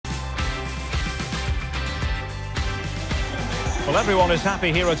Well, everyone is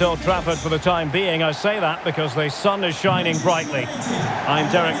happy here at Old Trafford for the time being. I say that because the sun is shining brightly. I'm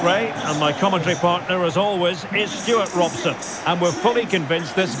Derek Ray, and my commentary partner, as always, is Stuart Robson. And we're fully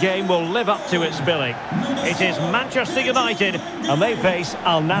convinced this game will live up to its billing. It is Manchester United, and they face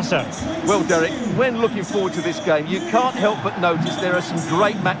Al Nassr. Well, Derek, when looking forward to this game, you can't help but notice there are some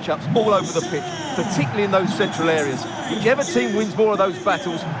great matchups all over the pitch, particularly in those central areas. Whichever team wins more of those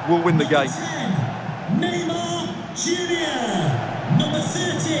battles will win the game. Neymar Jr. Number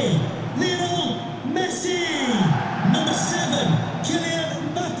 30, Messi. Number 7,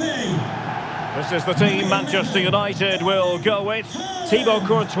 Mbappe. This is the team Manchester United will go with. Thibaut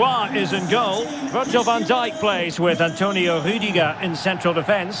Courtois is in goal. Virgil van Dijk plays with Antonio Rüdiger in central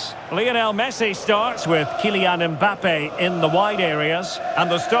defence. Lionel Messi starts with Kylian Mbappe in the wide areas. And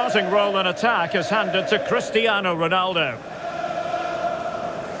the starting role in attack is handed to Cristiano Ronaldo.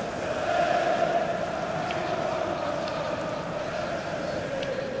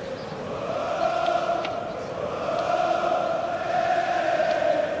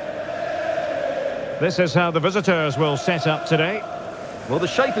 This is how the visitors will set up today. Well, the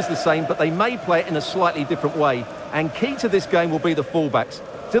shape is the same, but they may play it in a slightly different way. And key to this game will be the fullbacks.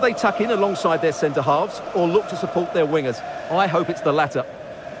 Do they tuck in alongside their centre-halves or look to support their wingers? I hope it's the latter.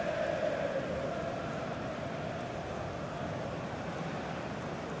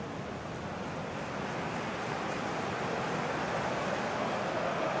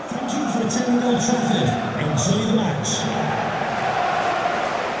 Thank you for attending Old Trafford. Enjoy the match.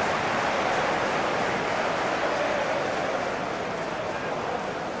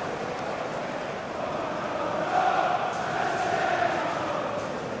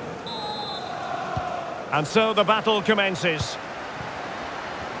 And so the battle commences.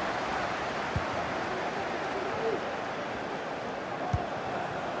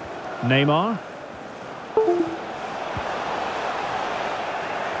 Neymar.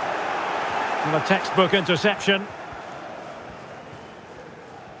 And a textbook interception.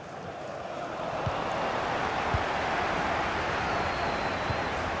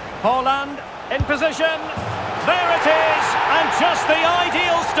 Haaland in position. There it is, and just the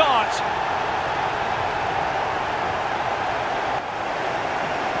ideal start.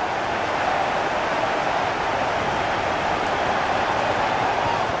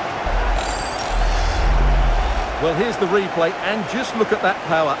 Well, here's the replay, and just look at that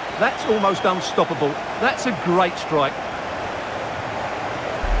power. That's almost unstoppable. That's a great strike.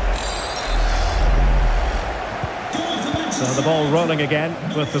 So the ball rolling again,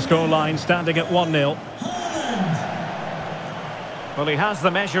 with the scoreline standing at 1-0. Well, he has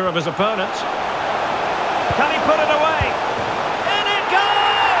the measure of his opponent. Can he put it away? In it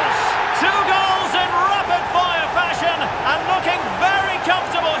goes! 2 goals in rapid-fire fashion, and looking very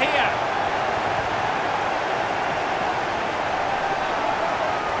comfortable here.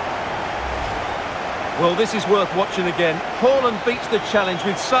 Well, this is worth watching again. Haaland beats the challenge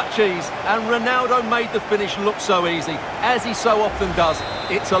with such ease, and Ronaldo made the finish look so easy, as he so often does.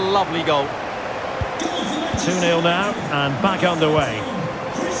 It's a lovely goal. 2-0 now, and back underway.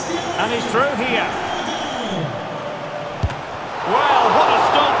 And he's through here. Well, what a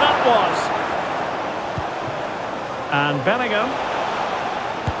start that was. And Bellingham.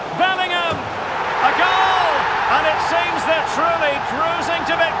 Bellingham! A goal! And it seems they're truly cruising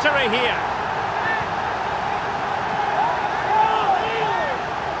to victory here.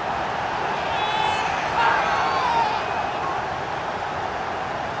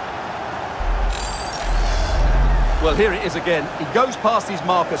 Well, here it is again. He goes past his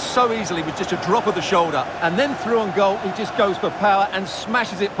marker so easily with just a drop of the shoulder. And then through on goal, he just goes for power and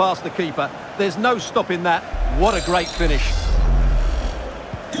smashes it past the keeper. There's no stopping that. What a great finish.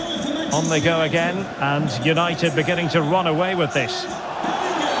 On they go again, and United beginning to run away with this.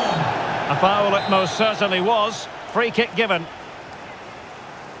 A foul it most certainly was. Free kick given.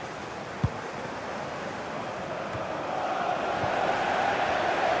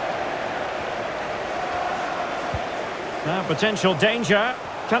 Now potential danger.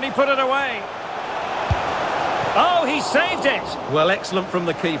 Can he put it away? Oh, he saved it! Well, excellent from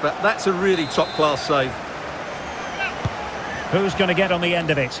the keeper. That's a really top-class save. Who's going to get on the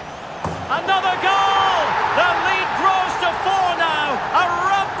end of it? Another goal! The lead grows to 4 now. A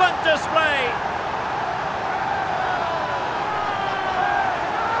rampant display.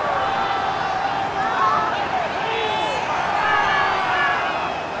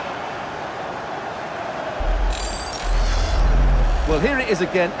 Well, here it is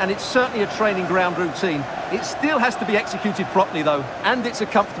again, and it's certainly a training ground routine. It still has to be executed properly, though, and it's a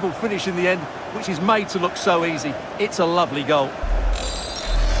comfortable finish in the end, which is made to look so easy. It's a lovely goal.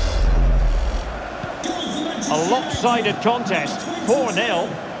 A lopsided contest, 4-0.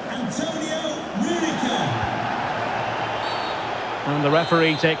 And the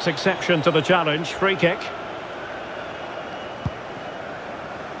referee takes exception to the challenge. Free kick.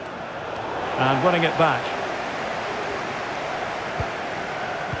 And winning it back.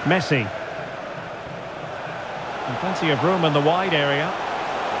 Messi. And plenty of room in the wide area.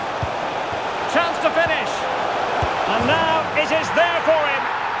 Chance to finish. And now it is there for him.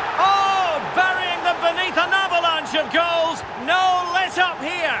 Oh, burying them beneath an avalanche of goals. No let up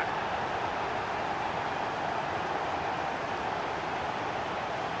here.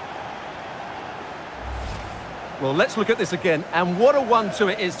 Well, let's look at this again, and what a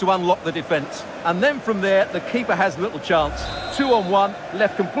 1-2 it is to unlock the defence. And then from there, the keeper has little chance. 2-on-1,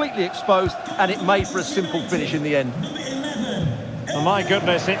 left completely exposed, and it made for a simple finish in the end. Oh my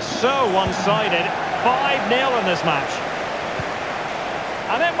goodness, it's so one-sided. 5-0 in this match.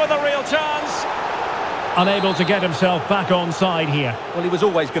 And in with a real chance. Unable to get himself back on side here. Well, he was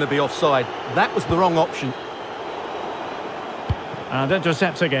always going to be offside. That was the wrong option. And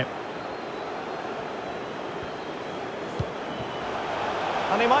intercepting it.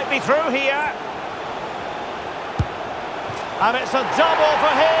 And he might be through here. And it's a double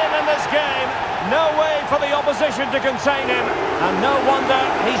for him in this game. No way for the opposition to contain him. And no wonder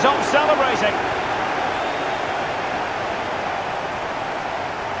he's off celebrating.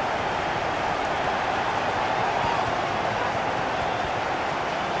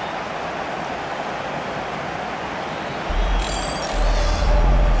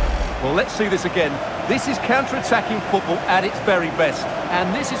 Well, let's see this again. This is counter-attacking football at its very best.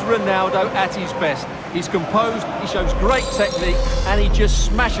 And this is Ronaldo at his best. He's composed, he shows great technique, and he just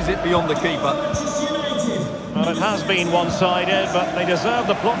smashes it beyond the keeper. Well, it has been one-sided, but they deserve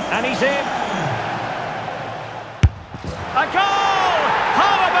the plot. And he's in. A goal!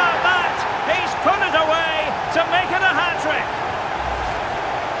 How about that? He's put it away to make it a hat-trick.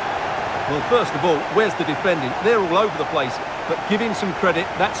 Well, first of all, where's the defending? They're all over the place. But give him some credit,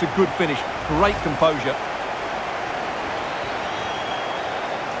 that's a good finish. Great composure.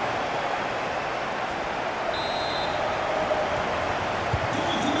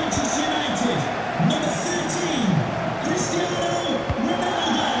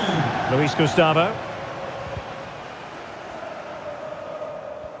 Luis Gustavo.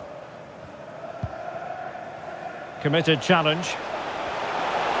 Committed challenge.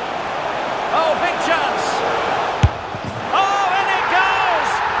 Oh, big chance. Oh, in it goes.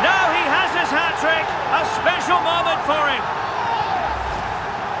 Now he has his hat-trick. A special moment for him.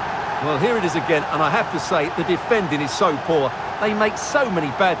 Well, here it is again, and I have to say, the defending is so poor. They make so many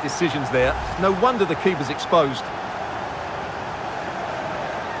bad decisions there. No wonder the keeper's exposed.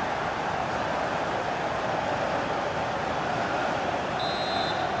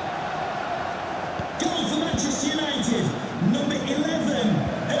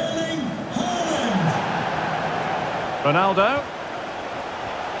 Ronaldo.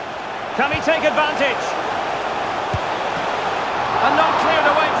 Can he take advantage? And not cleared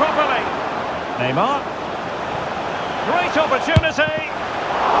away properly. Neymar. Great opportunity.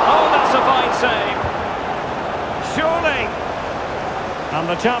 Oh, that's a fine save. Surely. And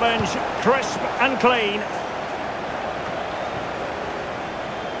the challenge, crisp and clean.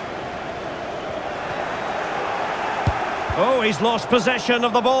 Oh, he's lost possession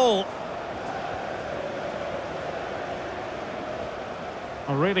of the ball.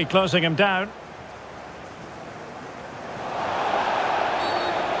 Really closing him down.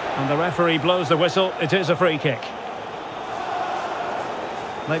 And the referee blows the whistle. It is a free kick.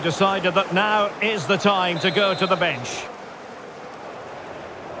 They've decided that now is the time to go to the bench.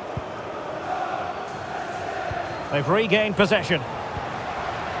 They've regained possession.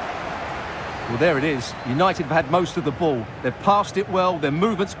 Well, there it is. United have had most of the ball. They've passed it well, their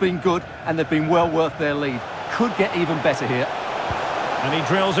movement's been good, and they've been well worth their lead. Could get even better here. And he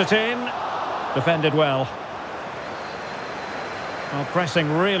drills it in. Defended well. Well,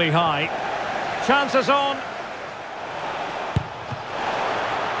 pressing really high. Chances on.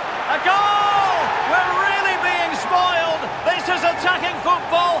 A goal! We're really being spoiled. This is attacking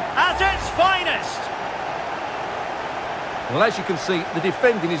football at its finest. Well, as you can see, the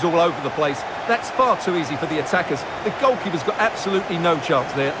defending is all over the place. That's far too easy for the attackers. The goalkeeper's got absolutely no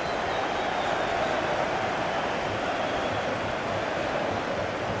chance there.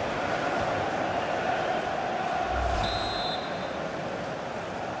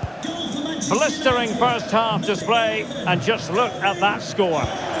 Blistering first half display, and just look at that score.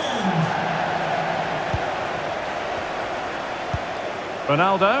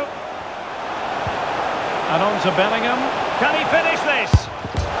 Ronaldo. And on to Bellingham. Can he finish this?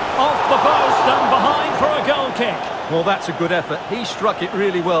 Off the post and behind for a goal kick. Well, that's a good effort. He struck it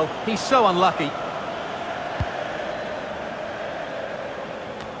really well. He's so unlucky.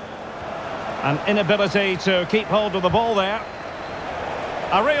 An inability to keep hold of the ball there.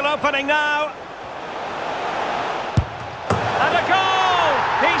 A real opening now. And a goal!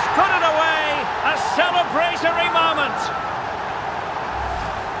 He's put it away. A celebratory moment.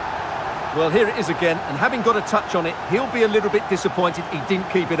 Well, here it is again, and having got a touch on it, he'll be a little bit disappointed he didn't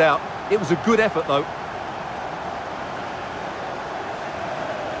keep it out. It was a good effort, though.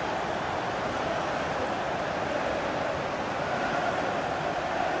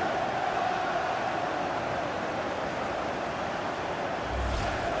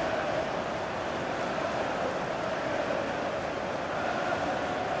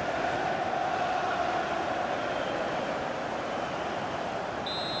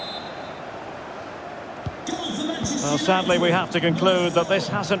 Well, sadly, we have to conclude that this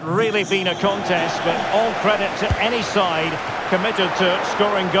hasn't really been a contest, but all credit to any side committed to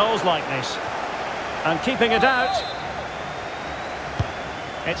scoring goals like this. And keeping it out.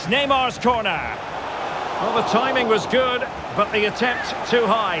 It's Neymar's corner. Well, the timing was good, but the attempt too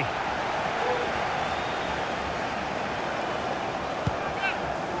high.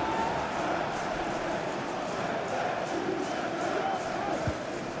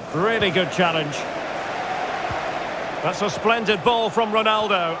 Really good challenge. That's a splendid ball from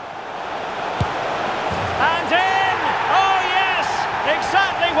Ronaldo. And in! Oh yes!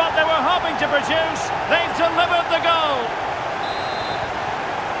 Exactly what they were hoping to produce. They've delivered the goal.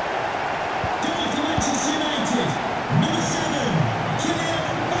 Goal for Manchester United. Number 7,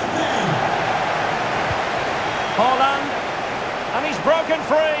 Mbappe. Haaland. And he's broken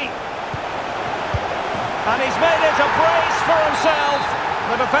free. And he's made it a brace for himself.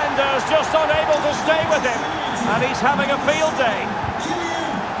 The defender's just unable to stay with him. And he's having a field day.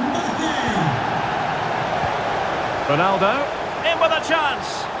 Ronaldo, in with a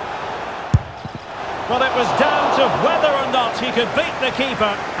chance. Well, it was down to whether or not he could beat the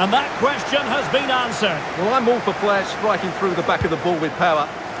keeper, and that question has been answered. Well, I'm all for players striking through the back of the ball with power,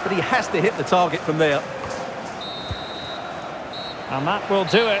 but he has to hit the target from there. And that will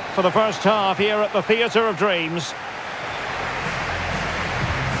do it for the first half here at the Theatre of Dreams.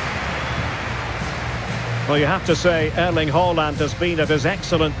 Well, you have to say Erling Haaland has been at his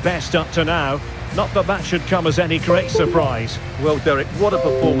excellent best up to now. Not that that should come as any great surprise. Well, Derek, what a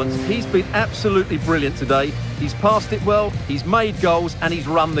performance. He's been absolutely brilliant today. He's passed it well, he's made goals, and he's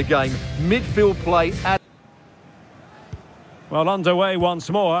run the game. Midfield play... Well, underway once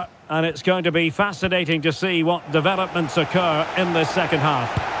more, and it's going to be fascinating to see what developments occur in this second half.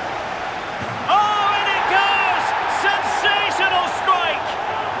 Oh, and it goes! Sensational strike!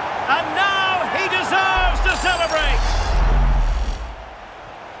 And now he deserves to celebrate!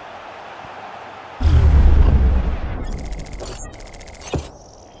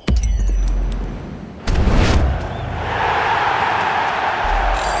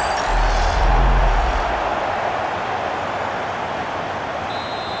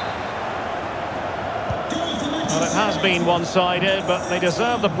 Well, it has been one-sided, but they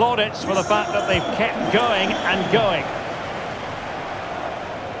deserve the plaudits for the fact that they've kept going and going.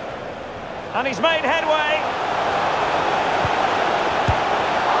 And he's made headway.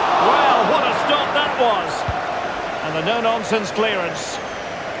 Well, what a stop that was. And the no-nonsense clearance.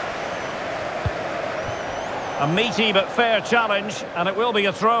 A meaty but fair challenge, and it will be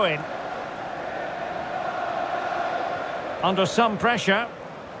a throw-in. Under some pressure,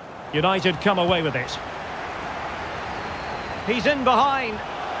 United come away with it. He's in behind.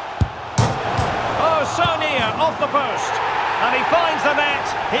 Oh, so near, off the post. And he finds the net.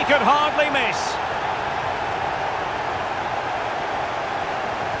 He could hardly miss.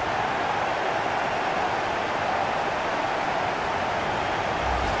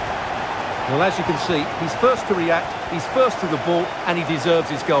 Well, as you can see, he's first to react, he's first to the ball, and he deserves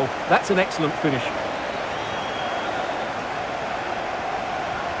his goal. That's an excellent finish.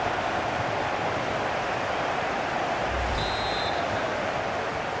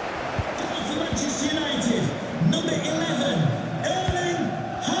 Manchester United, number 11, Erling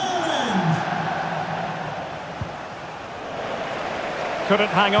Haaland.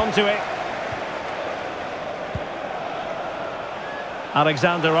 Couldn't hang on to it.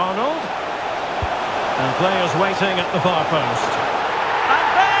 Alexander-Arnold. And players waiting at the far post. And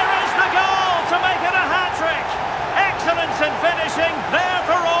there is the goal to make it a hat-trick. Excellence in finishing, there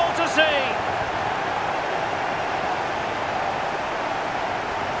for all to see.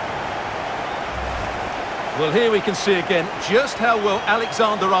 Well, here we can see again just how well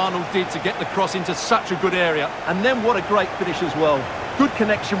Alexander-Arnold did to get the cross into such a good area. And then what a great finish as well. Good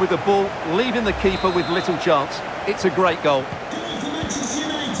connection with the ball, leaving the keeper with little chance. It's a great goal. Goal for Manchester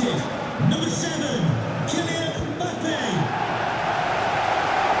United. Number 7, Mbappe.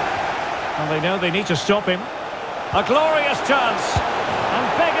 And they know they need to stop him. A glorious chance.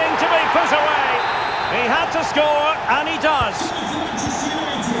 And begging to be put away. He had to score, and he does. Goal for Manchester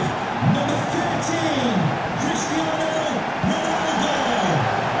United. Number 13, Ronaldo.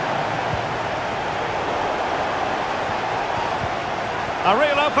 A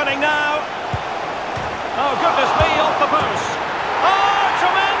real opening now. Oh, goodness me, off the post. Oh,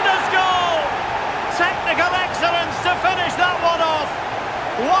 tremendous goal! Technical excellence to finish that one off.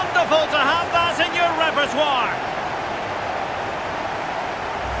 Wonderful to have that in your repertoire.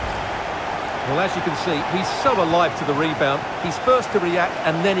 Well, as you can see, he's so alive to the rebound. He's first to react,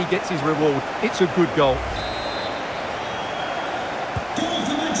 and then he gets his reward. It's a good goal.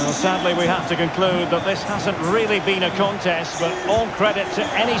 Well, sadly, we have to conclude that this hasn't really been a contest, but all credit to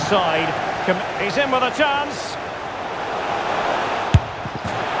any side. He's in with a chance.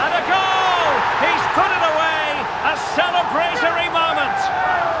 And a goal! He's put it away! A celebratory moment!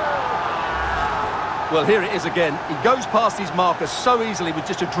 Well, here it is again. He goes past his marker so easily with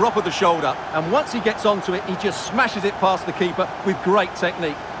just a drop of the shoulder. And once he gets onto it, he just smashes it past the keeper with great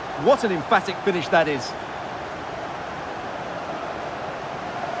technique. What an emphatic finish that is.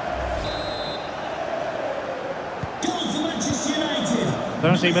 Goal for Manchester United.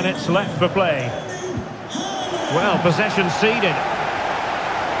 30 minutes left for play. Well, possession ceded.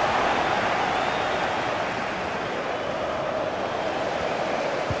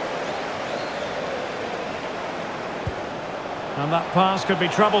 And that pass could be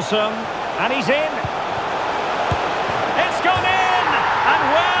troublesome. And he's in. It's gone in! And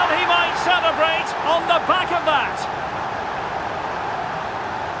well, he might celebrate on the back of that.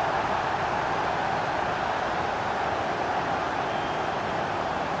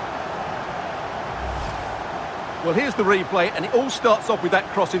 Well, here's the replay, and it all starts off with that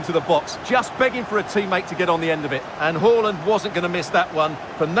cross into the box, just begging for a teammate to get on the end of it. And Haaland wasn't going to miss that one.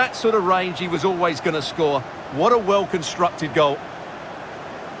 From that sort of range, he was always going to score. What a well-constructed goal.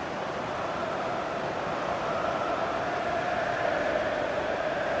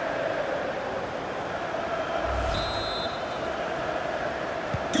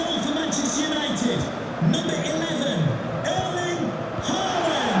 Goal for Manchester United. Number 11,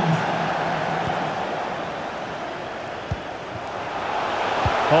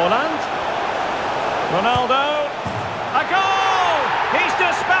 Haaland. Ronaldo. A goal! He's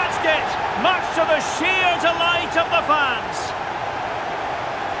dispatched it, much to the sheer delight of the fans.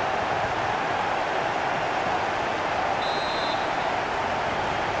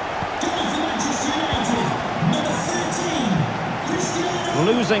 Goal for Manchester United. Number 13, Cristiano.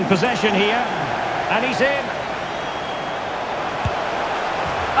 Losing possession here, and he's in.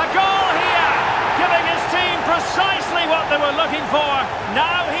 A goal here, giving his team precisely what they were looking for.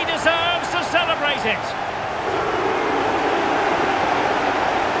 Now he deserves to celebrate it.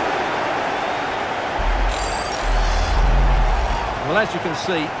 Well, as you can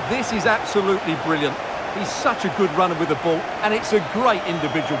see, this is absolutely brilliant. He's such a good runner with the ball, and it's a great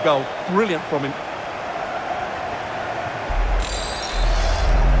individual goal. Brilliant from him.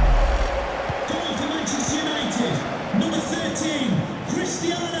 Goal for Manchester United. Number 13,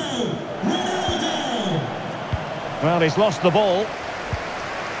 Cristiano Ronaldo. Well, he's lost the ball.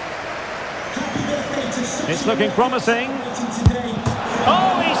 Happy birthday to such It's looking promising. today.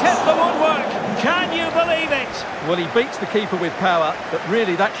 Oh, he's hit the woodwork. Can you believe it? Well, he beats the keeper with power, but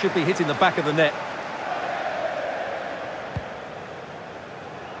really that should be hitting the back of the net.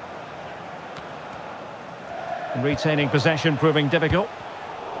 Retaining possession proving difficult.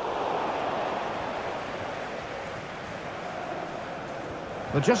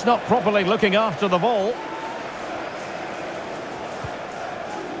 They're just not properly looking after the ball.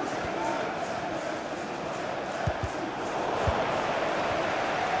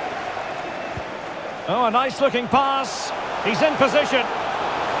 Oh, a nice-looking pass. He's in position.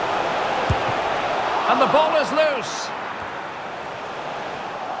 And the ball is loose.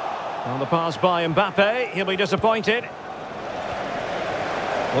 On the pass by Mbappe, he'll be disappointed.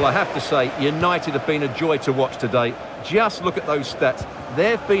 Well, I have to say, United have been a joy to watch today. Just look at those stats.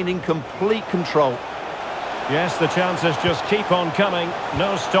 They've been in complete control. Yes, the chances just keep on coming.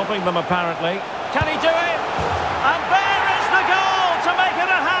 No stopping them, apparently. Can he do it? And there is the goal to make it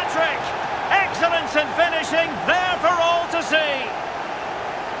a hat-trick. Excellence in finishing, there for all to see.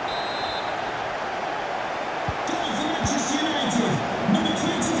 Goal for Manchester United. Number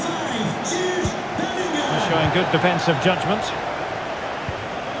 25, Jude Bellingham. Showing good defensive judgment.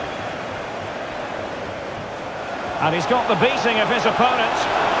 And he's got the beating of his opponent.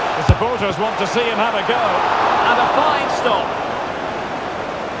 The supporters want to see him have a go. And a fine stop.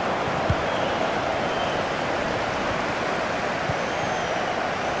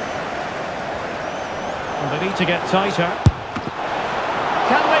 Well, they need to get tighter.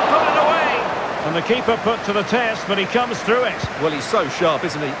 Can they put it away? And the keeper put to the test, but he comes through it. Well, he's so sharp,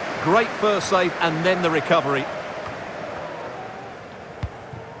 isn't he? Great first save and then the recovery.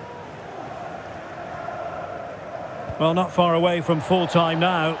 Well, not far away from full-time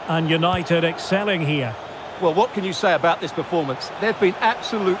now, and United excelling here. Well, what can you say about this performance? They've been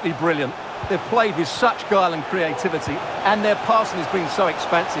absolutely brilliant. They've played with such guile and creativity, and their passing has been so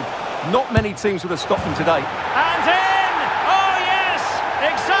expansive. Not many teams would have stopped them today. And in! Oh, yes!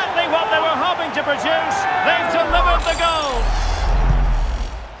 Exactly what they were hoping to produce. They've delivered the goal.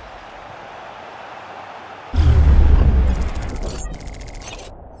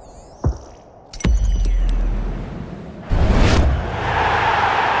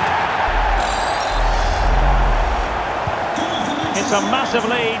 It's a massive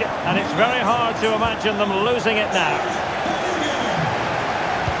lead, and it's very hard to imagine them losing it now.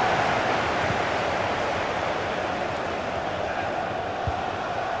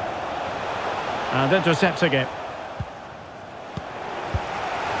 And intercepting it.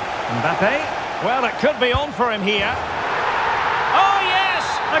 Mbappe. Well, it could be on for him here. Oh, yes!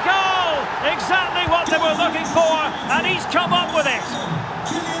 A goal! Exactly what they were looking for, and he's come up with it.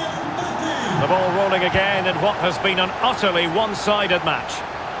 The ball rolling again in what has been an utterly one-sided match.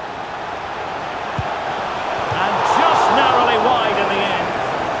 And just narrowly wide in the end.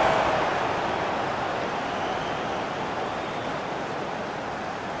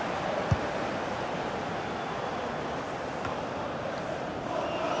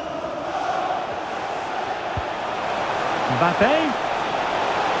 Mbappe.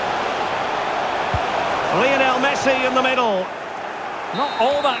 Lionel Messi in the middle. Not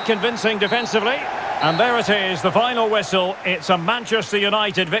all that convincing defensively. And there it is, the final whistle. It's a Manchester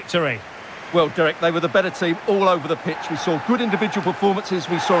United victory. Well, Derek, they were the better team all over the pitch. We saw good individual performances.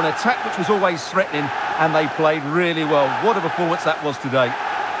 We saw an attack which was always threatening, and they played really well. What a performance that was today.